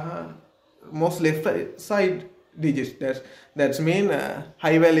 Most left side digits. That's mean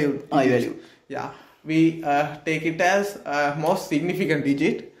high value. Digits. High value. Yeah. We take it as most significant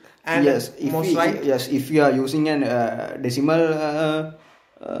digit. And if you are using an decimal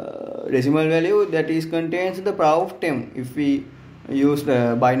value, that is contains the power of 10. If we use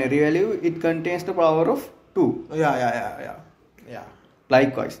the binary value, it contains the power of 2. Yeah.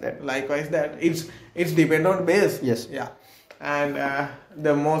 Likewise that it's depend on base. Yes. Yeah. And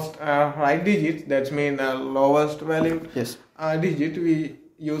the most right digit, that's mean lowest value. Yes. Digit, we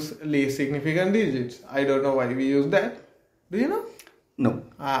use least significant digits. I don't know why we use that. Do you know? No.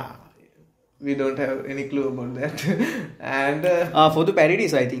 We don't have any clue about that. And for the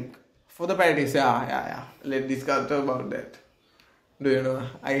parities, I think. For the parities, yeah. Let's discuss about that. Do you know?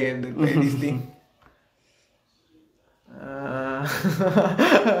 I hate the parities thing.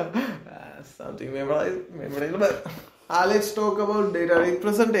 Something memorable. Let's talk about data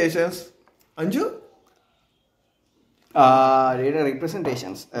representations. Anju? Data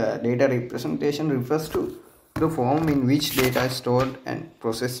representations. Data representation refers to the form in which data is stored and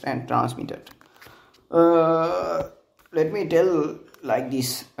processed and transmitted. Let me tell like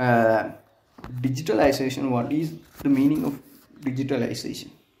this. Digitalization. What is the meaning of digitalization?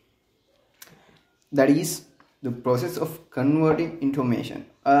 That is the process of converting information.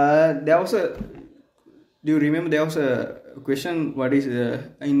 There was a. Do you remember there was a question? What is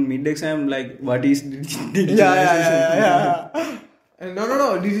in mid exam? Like what is digitalization? Yeah.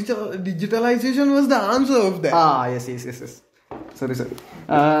 No. Digitalization was the answer of that. Yes. Sorry.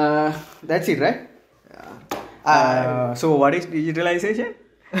 That's it, right? So what is digitalization?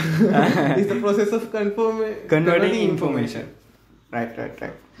 It's the process of Converting information. Right.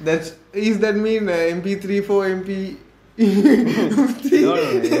 Is that mean MP3 for MP? No.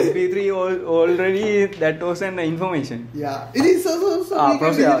 MP3 already that was an information. Yeah, it is so we can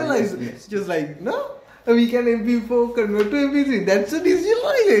digitalize. Yes. Just like no, we can MP4 convert to MP3. That's a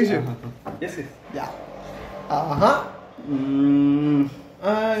digitalization. Yes. Yeah.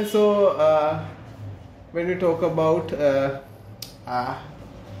 So when we talk about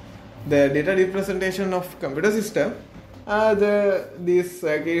the data representation of computer system, these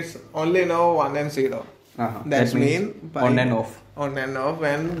circuits only know 1 and 0. That means on and off. On and off,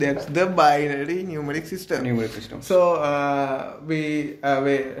 and that's the binary numeric system. So we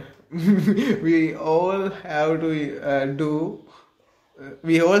all have to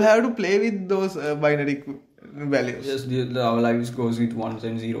we all have to play with those binary values. Just our lives goes with ones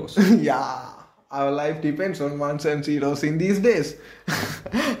and zeros. Yeah, our life depends on ones and zeros in these days.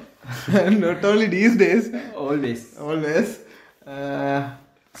 Not only these days. Always.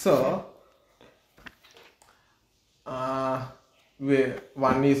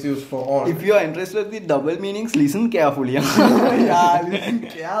 One is used for on. If you are interested with double meanings, listen carefully. Yeah, listen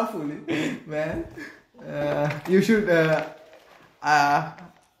carefully, man. You should. I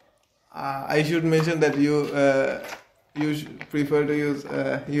should mention that you prefer to use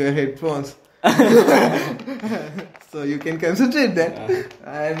your headphones, so you can concentrate that.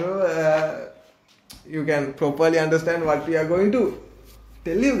 I know you can properly understand what we are going to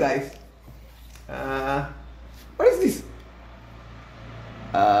tell you guys. What is this?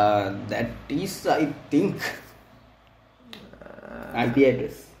 That is, I think, IP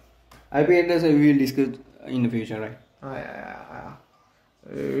address. IP address we will discuss in the future, right?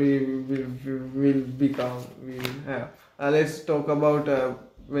 Let's talk about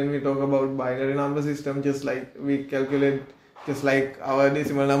when we talk about binary number system, just like we calculate just like our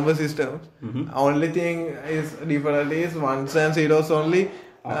decimal number system. Only thing is different is ones and zeros only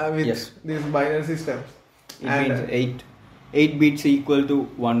with this binary system. It means 8 bits equal to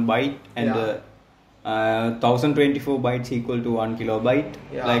 1 byte and 1024 bytes equal to 1 kilobyte.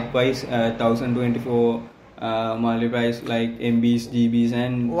 Likewise, 1024 multiplies like MBs, GBs,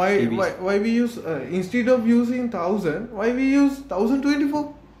 and TBs. Why we use instead of using 1000? Why we use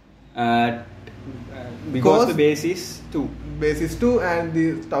 1024? Because the base is 2. Base is 2, and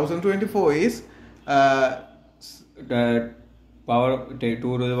the 1024 is the power 2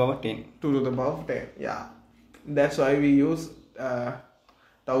 to the power 10. 2 to the power of 10. Yeah, that's why we use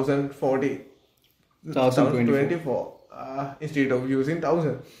 1024 instead of using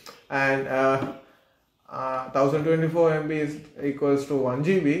 1000. And 1024 MB is equals to 1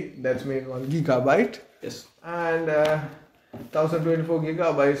 GB. That means 1 gigabyte. Yes. And 1024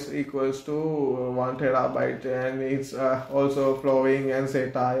 gigabytes equals to 1 terabyte, and it's also flowing and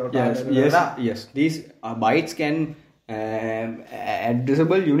SATA. Yes. These bytes can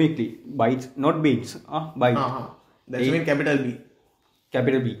addressable uniquely. Bytes, not bits. Byte. That means capital B.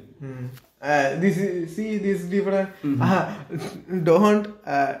 Capital B. This is different. Don't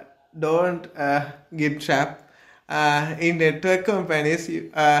get trapped in network companies.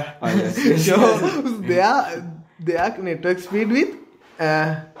 Their network speed with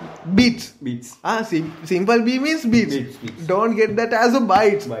bits. Simple B means bits. Don't get that as a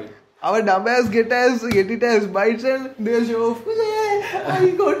bytes. Our dumbass get it as bytes, and they show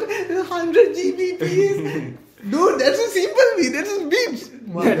I got 100 Gbps. Dude, that's a simple B. That is bits.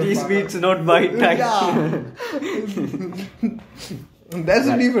 That is bits, not byte type. Yeah. That's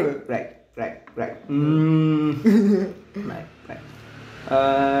different. Right. Right.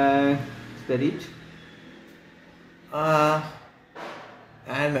 Is that it?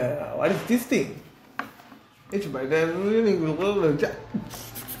 And what is this thing? It's better.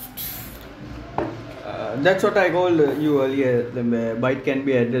 That's what I told you earlier. The byte can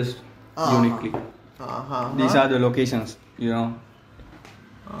be addressed uniquely. These are the locations,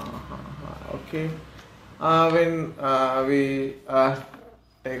 Okay. When we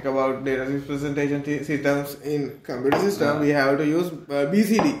talk about data representation systems in computer system, we have to use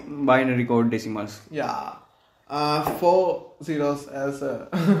BCD. Binary code decimals. Yeah. 4 zeros as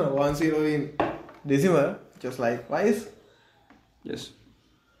 1 zero in decimal, just likewise. Yes.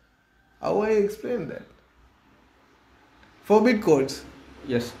 How I explain that? 4-bit codes.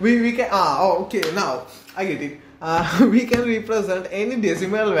 Yes. We can okay, now I get it. We can represent any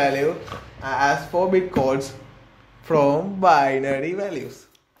decimal value as 4-bit codes from binary values.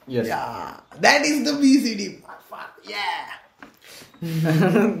 Yes. Yeah, that is the BCD. Fuck yeah.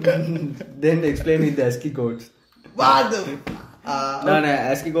 Then explain with the ASCII codes. What the? No,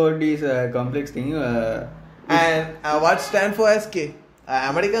 ASCII code is a complex thing. And what stands for ASCII?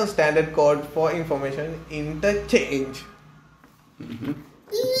 American Standard Code for Information Interchange.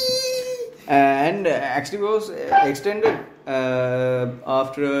 And actually was extended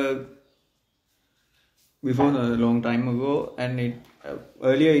after before a long time ago, and it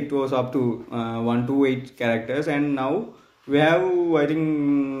earlier it was up to 128 characters, and now we have I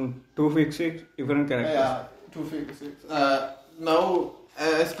think 256 different characters. Yeah, 256. Now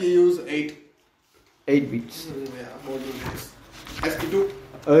ASCII use 8 bits. Yeah, more than this. ASCII 2.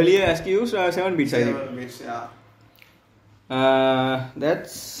 Earlier ASCII used 7 bits. 7 bits, yeah.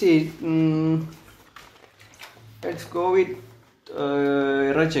 That's it. Let's go with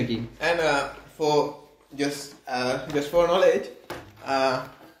error checking. And for just for knowledge,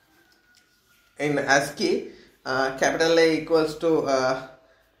 in ASCII, capital A equals to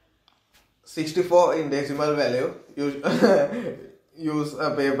 64 in decimal value. Use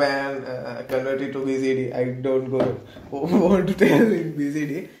a paper and convert it to BCD. I don't want to tell in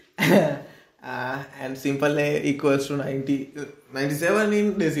BCD. And simple A equals to 97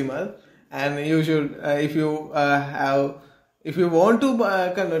 in decimal. And you should, if you want to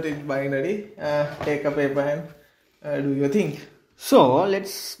convert it binary, take a paper and do your thing. So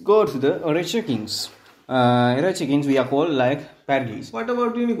let's go to the error checkings. Error checkings we are called like parodies. What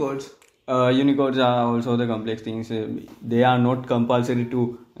about Unicodes? Unicodes are also the complex things. They are not compulsory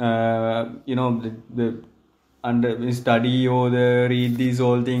to the under study or read these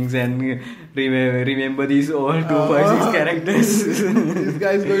all things and remember these all 256 characters. This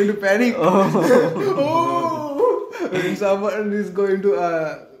guy is going to panic. When someone is going to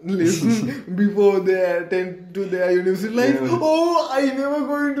listen before they attend to their university life. I never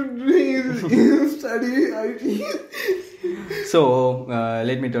going to study IT. So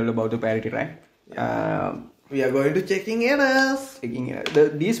let me tell about the parity, right? We are going to checking errors.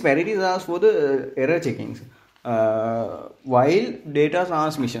 These parities are for the error checkings. While data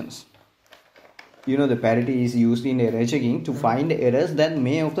transmissions, the parity is used in error checking to find errors that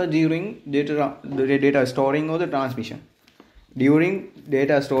may occur during data storing or the transmission. That's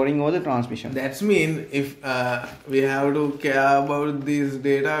mean if we have to care about this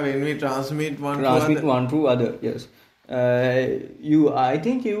data when we transmit one to other. Yes. I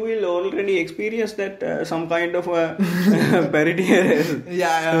think you will already experience that some kind of a parity error.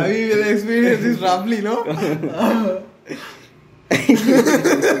 Yeah, we will experience this roughly, no?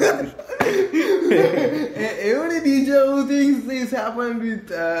 Every teacher who thinks this happened with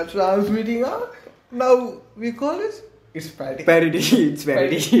transmitting, now we call it. It's parity. It's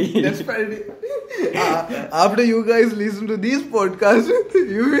parity. That's parity. After you guys listen to this podcast,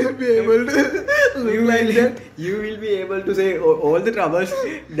 you will be able to look like that. You will be able to say all the troubles.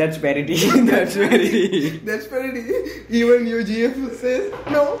 That's parity. That's parity. That's parity. Even your GF says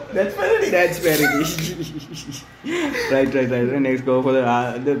no. That's parity. That's parity. Right. Next go for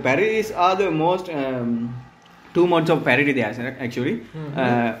the parities are the most. Two modes of parity there actually.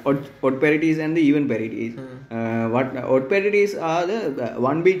 Odd parities and the even parities. What odd parities are the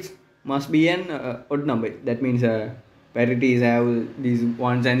 1 bits must be an odd number. That means parities have these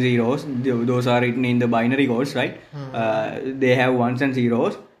ones and zeros. Those are written in the binary codes, right? They have ones and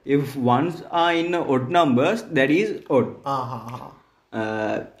zeros. If ones are in odd numbers, that is odd.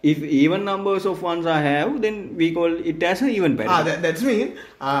 If even numbers of ones are have, then we call it as an even parity. That's mean.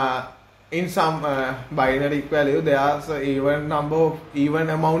 In some binary value, there are even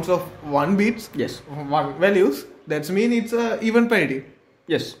amounts of 1 bits. Yes. 1 values. That means it's even parity.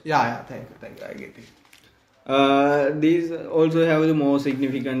 Yes. Yeah. Thank you. I get it. These also have the more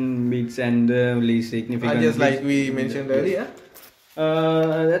significant bits and the least significant. Just like we mentioned earlier.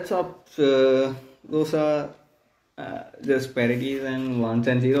 That's up. Those are just parities and ones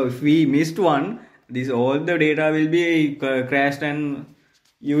and zeros. If we missed one, all the data will be crashed and.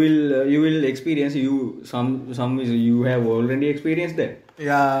 You will experience some you have already experienced that.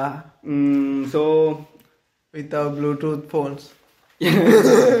 Yeah. So with our Bluetooth phones.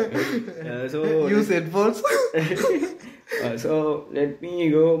 So use headphones. So let me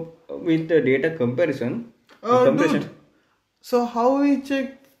go with the data comparison. Dude. So how we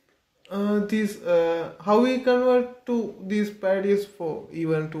check these? How we convert to these parties for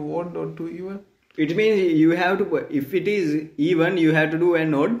even to odd or to even? It means you have to, if it is even, you have to do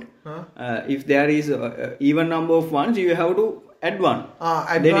an odd. Huh? If there is even number of ones, you have to add one.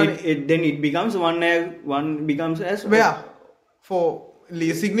 Add then one. Then it becomes one becomes as Where? For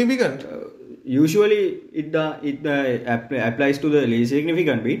least significant. Usually it applies to the least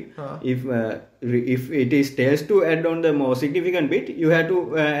significant bit. If it is tells to add on the more significant bit, you have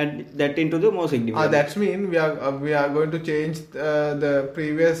to add that into the more significant. That's mean we are going to change the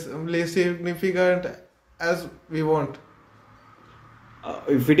previous least significant as we want.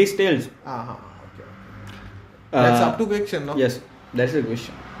 If it is tells. Okay. That's up to question, no? Yes, that's the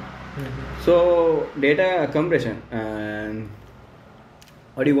question. So data compression, and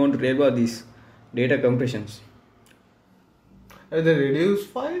what do you want to tell about these data compressions? The reduced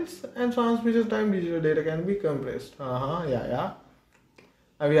files and transmission time, digital data can be compressed. Yeah.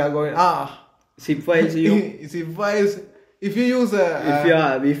 We are going zip files. Zip files. If you use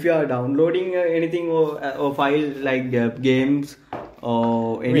if you are downloading anything or file like games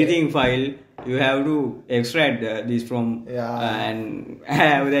or anything file, you have to extract this from and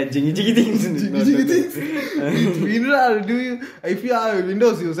have that jiggy things. WinRAR, if you are a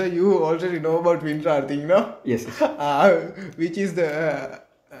Windows user, you already know about WinRAR thing, no? Yes. Which is the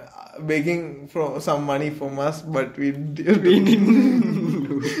begging for some money from us, but we didn't.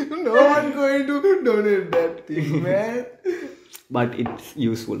 No one going to donate that thing, man. But it's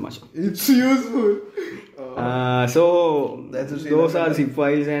useful much. It's useful. So those are zip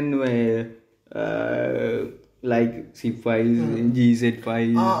files and like zip files, GZ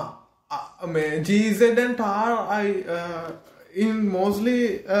files. GZ and tar, in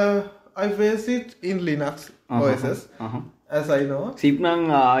mostly I face it in Linux OSs, as I know.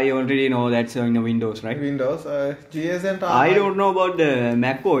 Zipnang, I already know that's in Windows, right? Windows, GS and tar. I don't know about the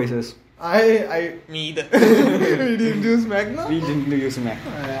Mac OSs. Me either. We didn't use Mac, no? We didn't use Mac.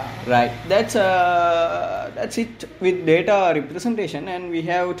 Right. That's it with data representation, and we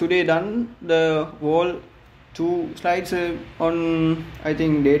have today done the whole 2 slides on, I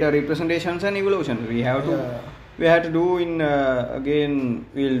think, data representations and evolution. We have to do in again.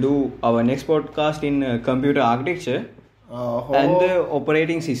 We'll do our next podcast in computer architecture and the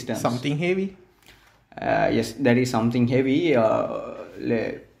operating system. Something heavy. Yes, that is something heavy.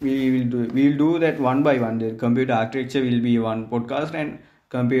 We'll do that one by one. The computer architecture will be one podcast, and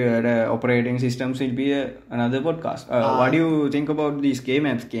computer operating systems will be another podcast. What do you think about these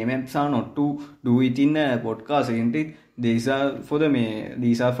K-maps? K-maps are not to do it in a podcast, isn't it? These are for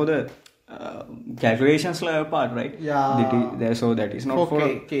the calculations part, right? Yeah. So that is not for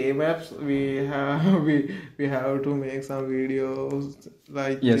K-maps. We have to make some videos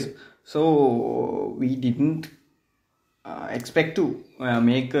like yes. So we didn't expect to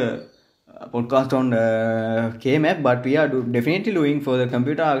make a podcast on K-map, but we are definitely doing for the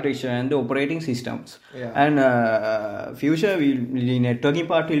computer architecture and the operating systems. And future the networking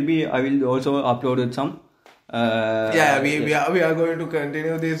part will be, I will also upload some. We are going to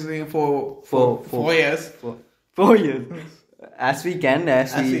continue this thing for 4 years. 4 years. As we can,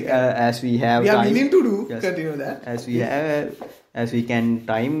 as we have. We are time. willing to do continue that. As we can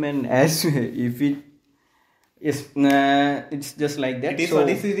time, and as if it is, it's just like that. It is what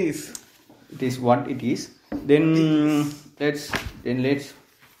it is. It is what it is. Then let's.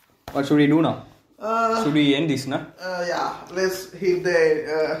 What should we do now? Should we end this, na? Let's hit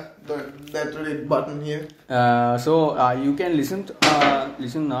that red button here. So you can listen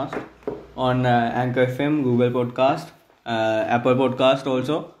us on Anchor FM, Google Podcast, Apple Podcast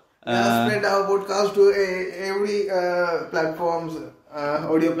also. Spread our podcast to every audio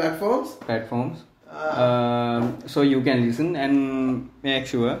platforms. So you can listen and make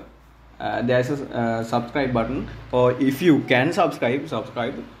sure there's a subscribe button, or if you can subscribe.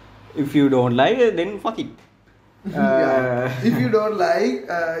 If you don't like it, then fuck it. If you don't like,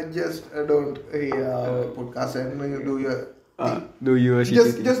 just don't hear podcast and do your do your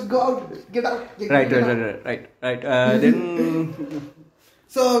shit. Just go out, get out. Right. Then.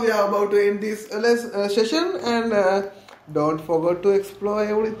 So we are about to end this session, and don't forget to explore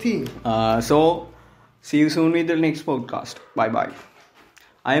everything. So see you soon with the next podcast. Bye.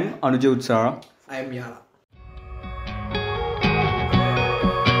 I am Anuja Utsara. I am Yala.